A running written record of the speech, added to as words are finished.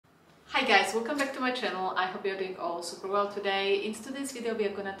Hi guys, welcome back to my channel. I hope you're doing all super well today. In today's video we are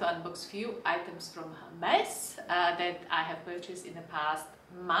going to unbox few items from Hermes that I have purchased in the past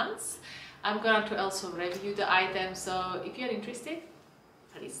months. I'm going to also review the items, so if you're interested,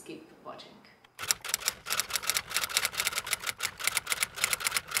 please keep watching.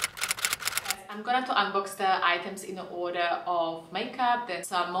 I'm going to unbox the items in the order of makeup, then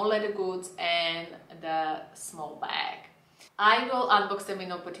some more leather goods and the small bag. I will unbox them in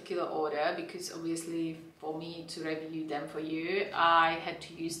no particular order because obviously for me to review them for you, I had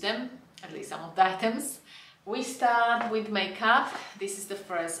to use them, at least some of the items. We start with makeup. This is the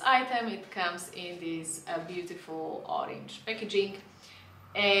first item. It comes in this beautiful orange packaging.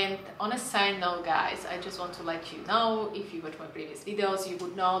 And on a side note guys, I just want to let you know, if you watch my previous videos, you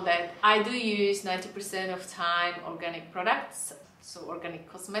would know that I do use 90% of time organic products, so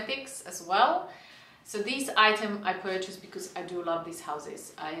organic cosmetics as well. So this item I purchased because I do love these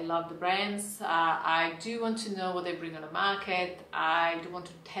houses. I love the brands. I do want to know what they bring on the market. I do want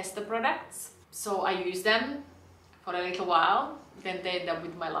to test the products. So I use them for a little while, then they end up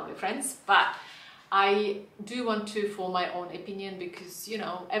with my lovely friends. But I do want to form my own opinion because, you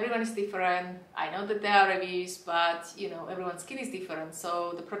know, everyone is different. I know that there are reviews, but, you know, everyone's skin is different.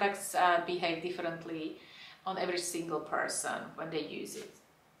 So the products behave differently on every single person when they use it.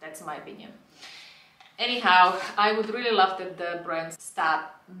 That's my opinion. Anyhow, I would really love that the brands start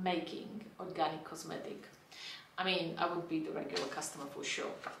making organic cosmetic. I mean, I would be the regular customer for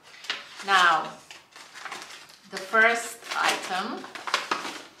sure. Now, the first item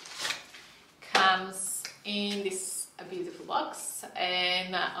comes in this beautiful box,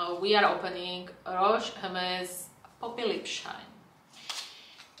 and we are opening Hermes Poppy Lip Shine.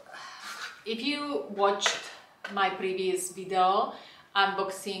 If you watched my previous video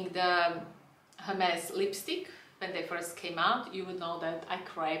unboxing the Hermes lipstick when they first came out, you would know that I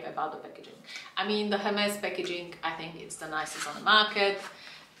crave about the packaging. I mean, the Hermes packaging, I think it's the nicest on the market,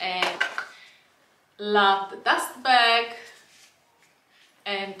 and love the dust bag.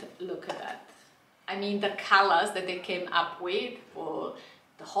 And look at that. I mean, the colors that they came up with for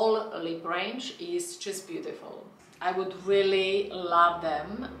the whole lip range is just beautiful. I would really love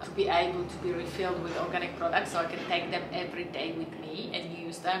them to be able to be refilled with organic products so I can take them every day with me and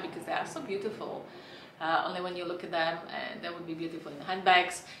use them because they are so beautiful. Only when you look at them, and they would be beautiful in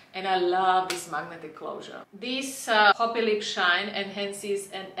handbags. And I love this magnetic closure. This Poppy Lip Shine enhances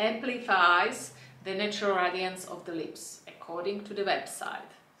and amplifies the natural radiance of the lips, according to the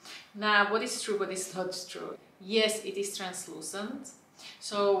website. Now, what is true, what is not true? Yes, it is translucent.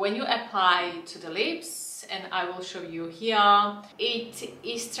 So when you apply it to the lips, and I will show you here, it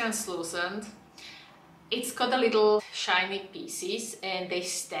is translucent. It's got a little shiny pieces and they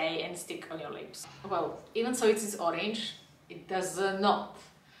stay and stick on your lips. Well, even so it is orange, it does not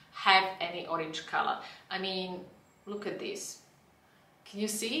have any orange color. I mean, look at this. Can you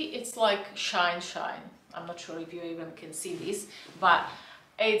see? It's like shine. I'm not sure if you even can see this, but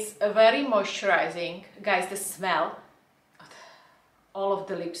it's very moisturizing. Guys, the smell, all of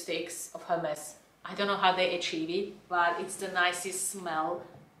the lipsticks of Hermes, I don't know how they achieve it, but it's the nicest smell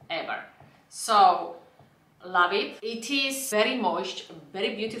ever. So, love it. It is very moist,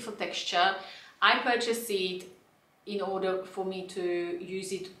 very beautiful texture. I purchased it in order for me to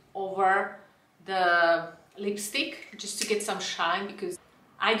use it over the lipstick, just to get some shine, because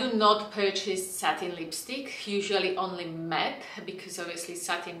I do not purchase satin lipstick, usually only matte, because obviously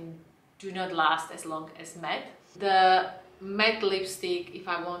satin do not last as long as matte. The matte lipstick, if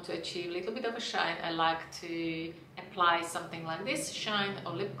I want to achieve a little bit of a shine, I like to apply something like this, shine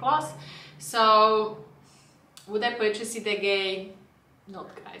or lip gloss. So would I purchase it again? Not,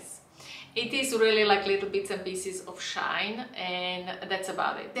 guys. It is really like little bits and pieces of shine, and that's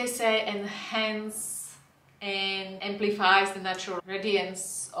about it. They say enhance and amplifies the natural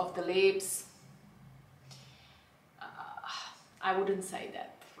radiance of the lips. I wouldn't say that.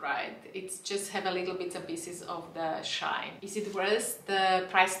 Right, it's just have a little bits and pieces of the shine. Is it worth the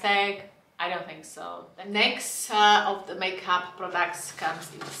price tag? I don't think so. The next of the makeup products comes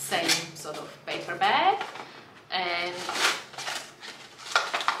in the same sort of paper bag, and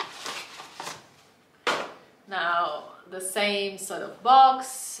now the same sort of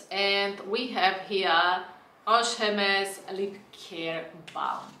box, and we have here Hermes Lip Care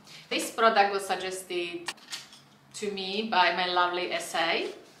Balm. This product was suggested to me by my lovely SA,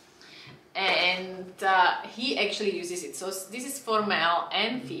 and he actually uses it. So this is for male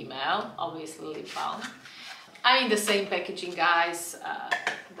and female, obviously lip balm. I mean, the same packaging, guys.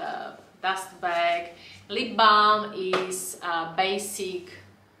 The dust bag. Lip balm is basic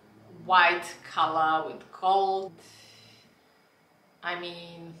white. white color with gold. I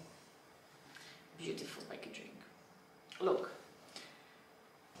mean, beautiful packaging. Look,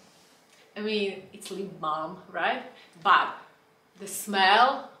 I mean, it's lip balm, right? But the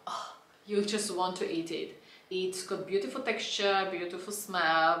smell, oh, you just want to eat it. It's got beautiful texture, beautiful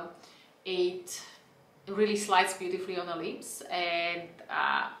smell. It really slides beautifully on the lips, and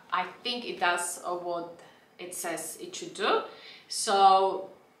I think it does what it says it should do. So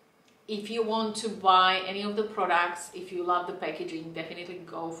if you want to buy any of the products, if you love the packaging, definitely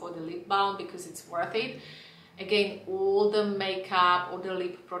go for the lip balm because it's worth it. Again, all the makeup or the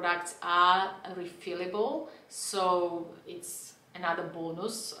lip products are refillable, so it's another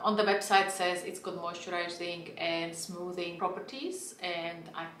bonus. On the website it says it's got moisturizing and smoothing properties, and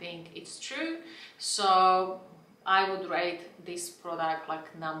I think it's true. So I would rate this product like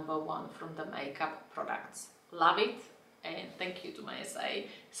 #1 from the makeup products. Love it, and thank you to my SA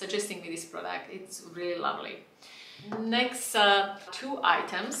suggesting me this product. It's really lovely. Next, 2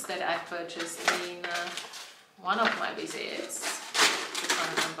 items that I purchased in one of my visits. I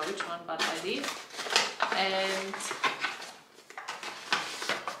can't remember which one, but I did. And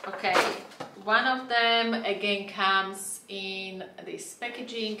okay, one of them again comes in this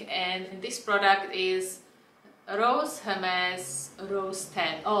packaging, and this product is Hermes Rose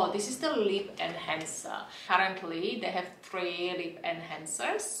 10. Oh, this is the lip enhancer. Currently they have 3 lip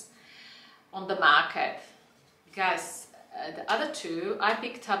enhancers on the market. Guys, the other 2, I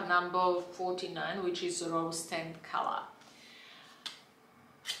picked up number 49, which is Rose 10 color.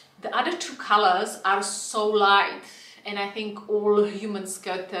 The other 2 colors are so light, and I think all humans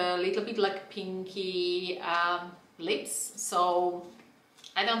got a little bit like pinky lips, so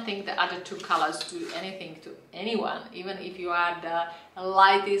I don't think the other 2 colors do anything to anyone. Even if you are the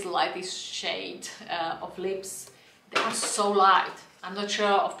lightest shade of lips, they are so light. I'm not sure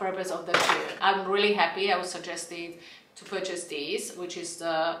of purpose of the 2. I'm really happy. I would suggest it to purchase this, which is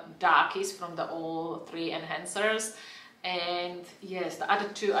the darkest from the all 3 enhancers. And yes, the other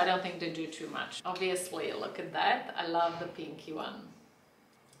 2, I don't think they do too much. Obviously, look at that. I love the pinky one.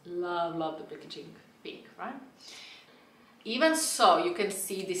 Love the packaging pink, right? Even so, you can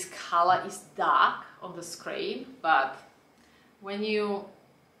see this color is dark on the screen, but when you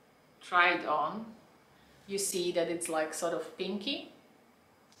try it on, you see that it's like sort of pinky.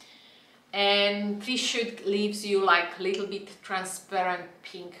 And this shade leaves you like a little bit transparent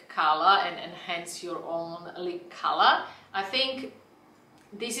pink color and enhance your own lip color. I think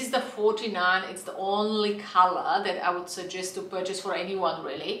this is the 49. It's the only color that I would suggest to purchase for anyone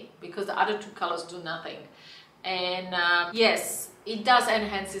really, because the other 2 colors do nothing. And yes, it does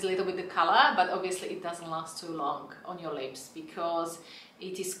enhance a little bit the color, but obviously it doesn't last too long on your lips because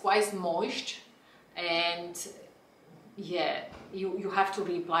it is quite moist, and yeah, you have to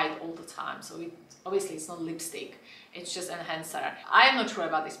reapply it all the time. So obviously it's not lipstick, it's just enhancer. I am not sure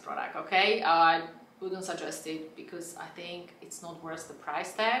about this product, okay? I wouldn't suggest it because I think it's not worth the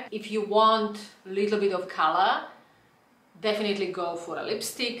price tag. If you want a little bit of color, definitely go for a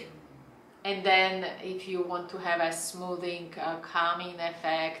lipstick. And then if you want to have a smoothing, calming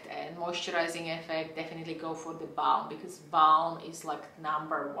effect and moisturizing effect, definitely go for the balm, because balm is like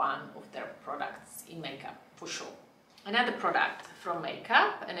 #1 of their products in makeup for sure. Another product from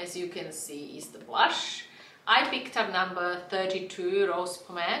makeup, and as you can see, is the blush. I picked up number 32 Rose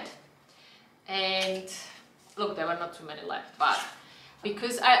Pomade, and look, there were not too many left, but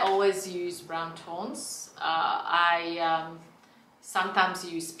because I always use brown tones, I sometimes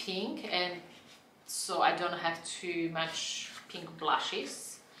use pink, and so I don't have too much pink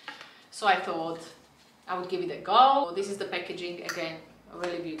blushes. So I thought I would give it a go. This is the packaging, again,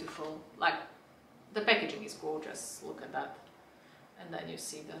 really beautiful. Like, the packaging is gorgeous, look at that. And then you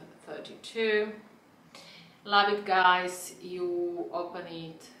see the 32. Love it, guys. You open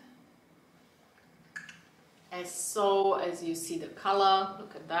it as you see the color,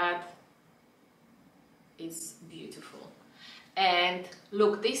 look at that. It's beautiful. And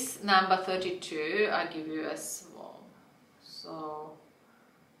look, this number 32, I give you a small. So,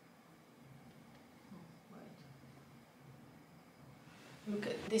 look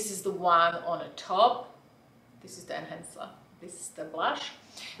at this, is the one on the top. This is the enhancer. This is the blush.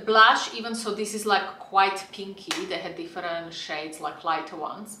 The blush, even so, this is like quite pinky. They had different shades, like lighter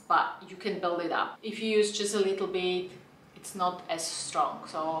ones, but you can build it up. If you use just a little bit, it's not as strong.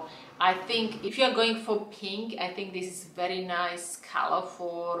 So I think if you're going for pink, I think this is very nice color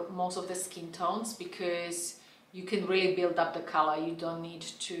for most of the skin tones, because you can really build up the color. You don't need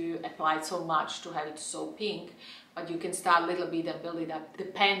to apply so much to have it so pink, but you can start a little bit and build it up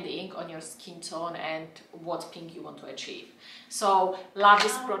depending on your skin tone and what pink you want to achieve. So love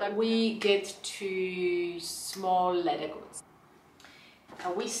this product. We get to small leather goods.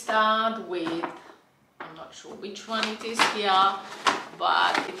 We start with I'm not sure which one it is here,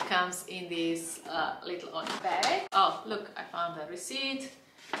 but it comes in this little orange bag. Oh, look, I found the receipt.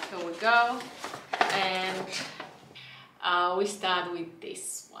 Here we go. And we start with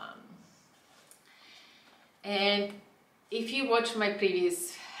this one. And if you watch my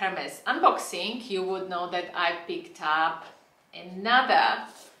previous Hermes unboxing, you would know that I picked up another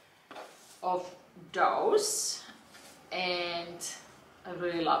of those, and I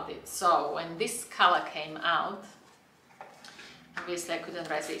really loved it. So when this color came out, obviously I couldn't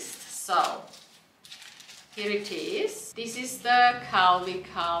resist. So here it is. This is the CALVI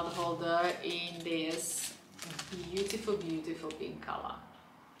card holder in this beautiful, beautiful pink color.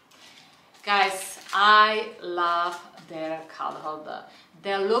 Guys, I love their card holder.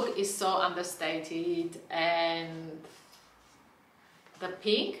 Their look is so understated, and the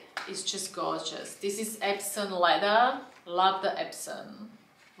pink is just gorgeous. This is Epsom leather. Love the Epsom.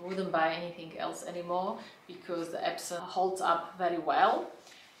 Wouldn't buy anything else anymore because the Epsom holds up very well.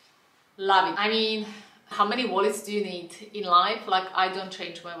 Love it. I mean, how many wallets do you need in life? Like, I don't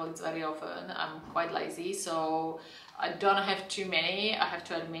change my wallets very often. I'm quite lazy, so I don't have too many, I have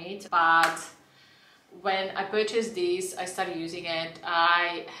to admit. But when I purchased this, I started using it.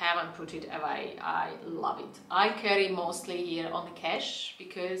 I haven't put it away. I love it. I carry mostly here only cash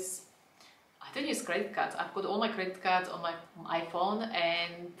because I don't use credit cards. I've got all my credit cards on my iPhone,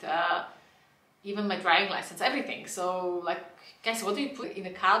 and even my driving license, everything. So, like, guys, what do you put in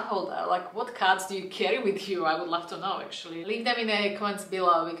a card holder? Like, what cards do you carry with you? I would love to know, actually. Leave them in the comments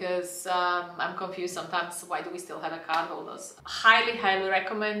below, because I'm confused sometimes. Why do we still have a card holders? Highly, highly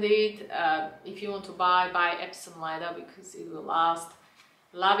recommend it. If you want to buy Epsom leather, because it will last.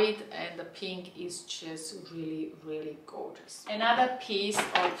 Love it, and the pink is just really, really gorgeous. Another piece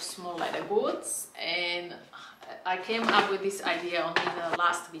of small leather goods, and I came up with this idea on the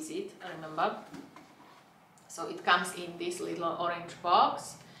last visit, I remember. So it comes in this little orange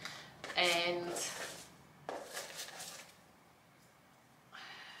box, and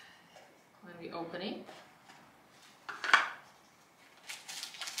when we open it,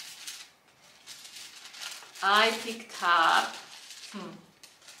 I picked up,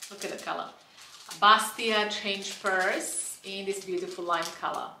 look at the color, a BASTIA change purse in this beautiful lime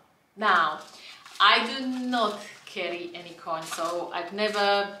color. Now, I do not carry any coins, so I've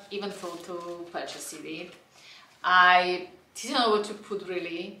never even thought to purchase it. I didn't know what to put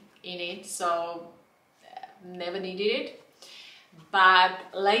really in it, so never needed it. But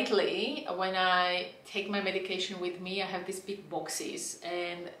lately, when I take my medication with me, I have these big boxes,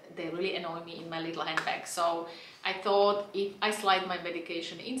 and they really annoy me in my little handbag. So I thought, if I slide my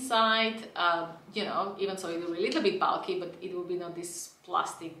medication inside, you know, even so it will be a little bit bulky, but it will be not this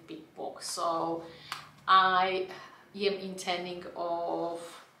plastic big box. So I am intending of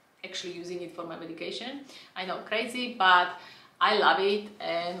actually using it for my medication. I know, crazy, but I love it.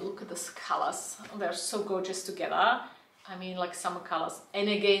 And look at those colors, they're so gorgeous together. I mean, like summer colors. And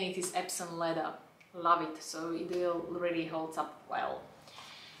again, it is Epsom leather. Love it. So it will really holds up well.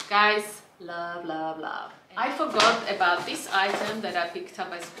 Guys, love, love, love. I forgot about this item that I picked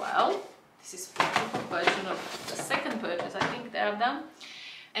up as well. This is a version of the second purchase I think they have done.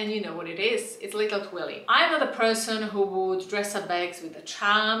 And you know what it is, it's a little twirly. I'm not a person who would dress up bags with the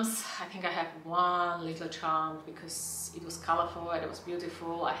charms. I think I have one little charm because it was colorful and it was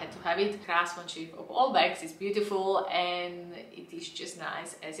beautiful. I had to have it. Craftsmanship of all bags is beautiful, and it is just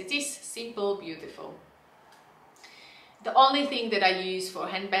nice as it is. Simple, beautiful. The only thing that I use for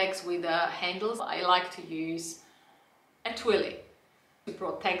handbags with the handles, I like to use a twirly to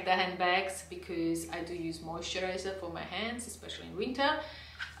protect the handbags, because I do use moisturizer for my hands, especially in winter.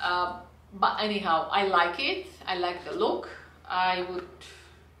 But anyhow, I like it. I like the look. I would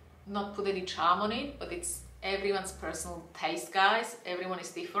not put any charm on it, but it's everyone's personal taste, guys. Everyone is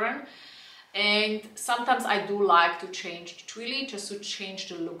different. And sometimes I do like to change twirly just to change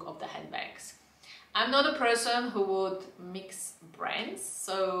the look of the handbags. I'm not a person who would mix brands.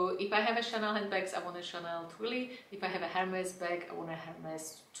 So if I have a Chanel handbags, I want a Chanel twirly. If I have a Hermes bag, I want a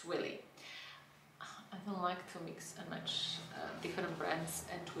Hermes twirly. I don't like to mix and match different brands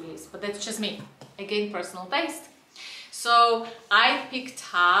and twirlies, but that's just me. Again, personal taste. So I picked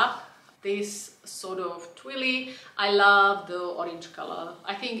up this sort of twirly. I love the orange color.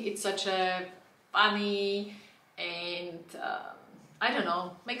 I think it's such a funny and I don't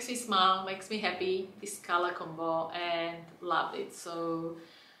know, makes me smile, makes me happy, this color combo, and loved it. So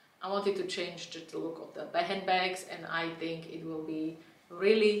I wanted to change the look of the handbags, and I think it will be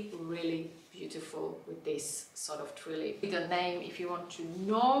really, really beautiful with this sort of twirly. The name, if you want to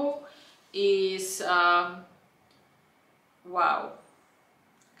know, is wow,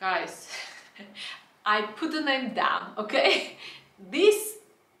 guys. I put the name down, okay? This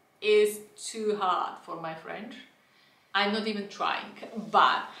is too hard for my French. I'm not even trying,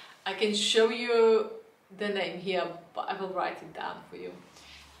 but I can show you the name here, but I will write it down for you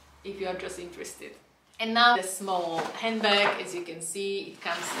if you are just interested. And now the small handbag, as you can see, it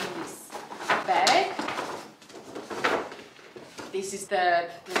comes in this bag. This is the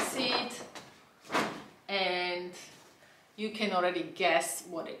receipt, and you can already guess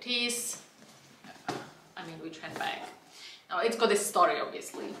what it is. I mean, which handbag. Now, it's got a story,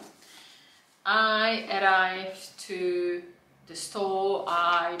 obviously. I arrived to the store.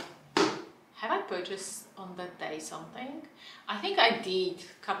 Have I purchased on that day something? I think I did.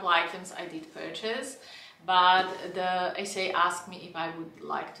 A couple items I did purchase, but the SA asked me if I would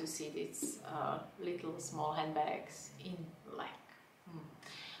like to see these little small handbags in black.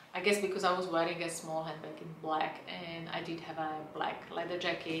 I guess because I was wearing a small handbag in black and I did have a black leather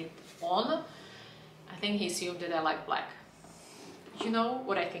jacket on. I think he assumed that I like black. You know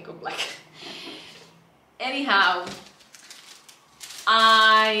what I think of black. Anyhow,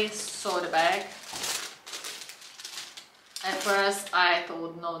 I saw the bag. At first I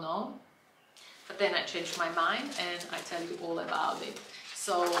thought no, but then I changed my mind and I tell you all about it.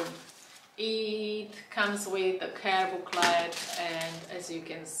 So it comes with a care booklet, and as you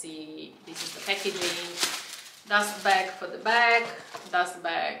can see, this is the packaging. Dust bag for the bag, dust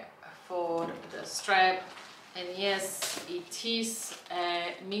bag for the strap, and yes, it is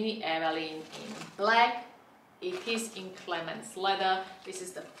a mini EVELYN in black. It is in Clemens leather. This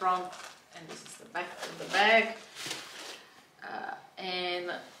is the front and this is the back of the bag,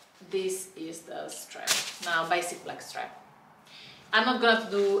 and this is the strap. Now, basic black strap. I'm not going to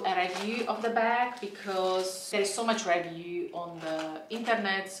do a review of the bag because there is so much review on the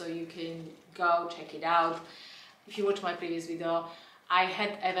internet, so you can go check it out. If you watch my previous video, I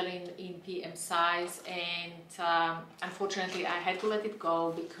had EVELYN in PM size, and unfortunately I had to let it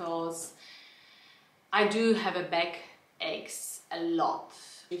go because I do have a back aches a lot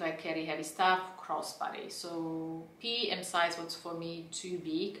if I carry heavy stuff, crossbody. So PM size was for me too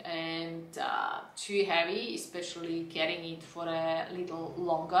big and too heavy, especially carrying it for a little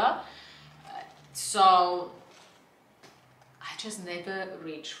longer. So I just never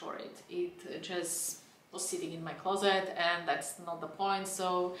reached for it. It just was sitting in my closet, and that's not the point.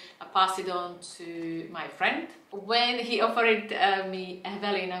 So I passed it on to my friend. When he offered me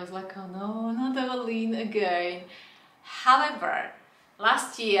EVELYN, I was like, oh no, not EVELYN again. However,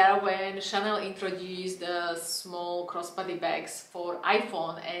 last year when Chanel introduced the small crossbody bags for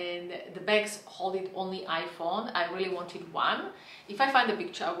iPhone, and the bags holding only iPhone, I really wanted one. If I find a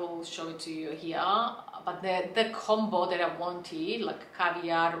picture, I will show it to you here. But the combo that I wanted, like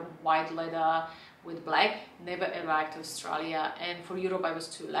caviar, white leather with black, never arrived to Australia, and for Europe I was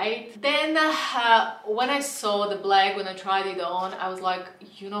too late. Then when I saw the black, when I tried it on, I was like,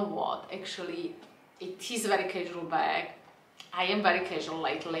 you know what, actually it is a very casual bag. I am very casual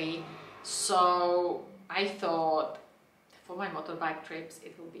lately, so I thought for my motorbike trips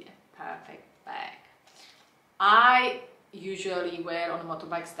it will be a perfect bag. I usually wear on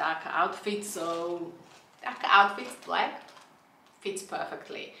motorbikes dark outfits, so dark outfits, black, fits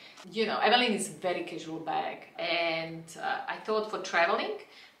perfectly. You know, EVELYN is a very casual bag, and I thought for traveling,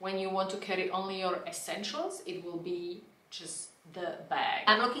 when you want to carry only your essentials, it will be just the bag.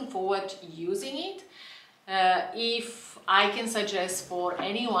 I'm looking forward to using it. If I can suggest for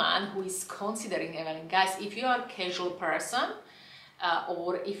anyone who is considering EVELYN, guys, if you are a casual person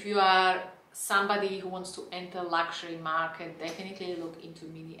or if you are somebody who wants to enter luxury market, definitely look into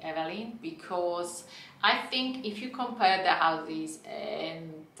mini EVELYN, because I think if you compare the houses,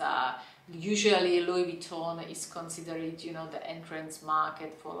 and usually Louis Vuitton is considered, you know, the entrance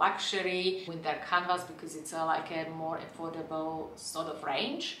market for luxury with their canvas, because it's like a more affordable sort of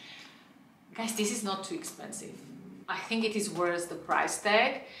range. Guys, this is not too expensive. I think it is worth the price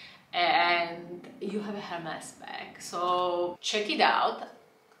tag, and you have a Hermes bag, so check it out.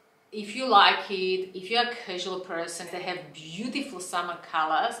 If you like it, if you're a casual person, they have beautiful summer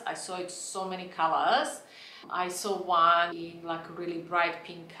colors. I saw it so many colors. I saw one in like a really bright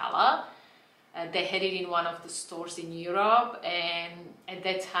pink color. They had it in one of the stores in Europe, and at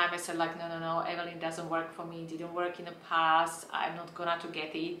that time I said like, no, EVELYN doesn't work for me. It didn't work in the past. I'm not gonna to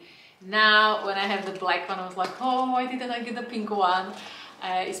get it. Now when I have the black one, I was like, oh, why didn't I get the pink one?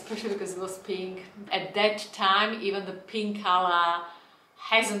 Especially because it was pink. At that time, even the pink color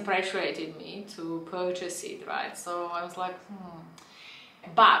hasn't persuaded me to purchase it, right? So I was like,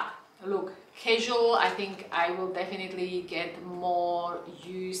 But look, casual, I think I will definitely get more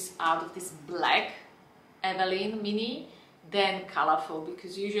use out of this black EVELYN mini than colorful,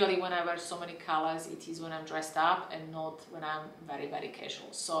 because usually when I wear so many colors, it is when I'm dressed up and not when I'm very, very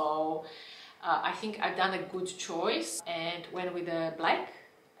casual. So I think I've done a good choice and went with the black,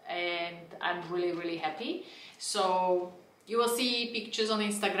 and I'm really, really happy. So you will see pictures on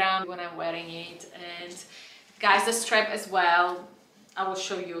Instagram when I'm wearing it. And guys, the strap as well, I will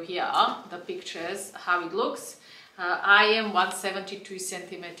show you here the pictures, how it looks. I am 172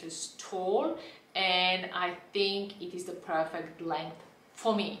 centimeters tall, and I think it is the perfect length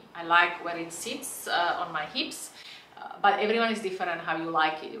for me. I like where it sits on my hips, but everyone is different how you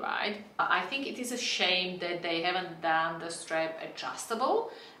like it, right? I think it is a shame that they haven't done the strap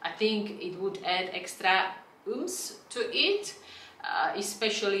adjustable. I think it would add extra oomph to it,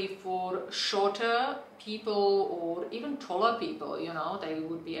 especially for shorter people or even taller people, you know, they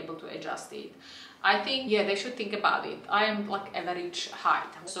would be able to adjust it. I think, yeah, they should think about it. I am like average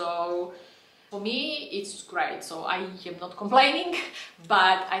height, so for me it's great, so I am not complaining.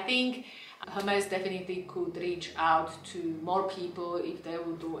 But I think Hermes definitely could reach out to more people if they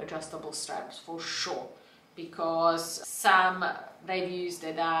will do adjustable straps, for sure. Because some reviews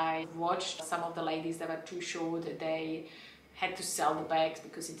that I watched, some of the ladies that were too short, they had to sell the bags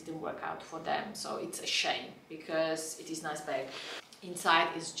because it didn't work out for them. So it's a shame, because it is nice bag. Inside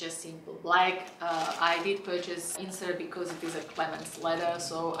is just simple black. I did purchase insert because it is a Clemens leather,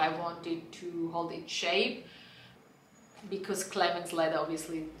 so I wanted to hold its shape, because Clemens leather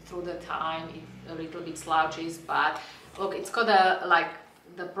obviously through the time it a little bit slouches, but look, it's got a like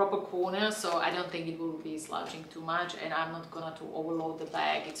the proper corner, so I don't think it will be slouching too much, and I'm not gonna to overload the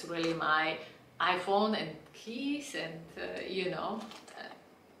bag. It's really my iPhone and keys and you know,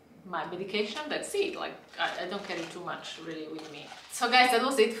 my medication, that's it. Like I don't carry too much really with me. So guys, that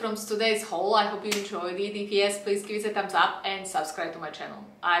was it from today's haul. I hope you enjoyed it. If yes, please give it a thumbs up and subscribe to my channel.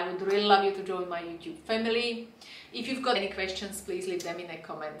 I would really love you to join my YouTube family. If you've got any questions, please leave them in the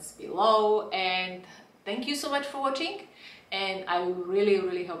comments below, and thank you so much for watching, and I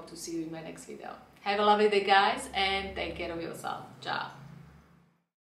really hope to see you in my next video. Have a lovely day guys, and take care of yourself. Ciao.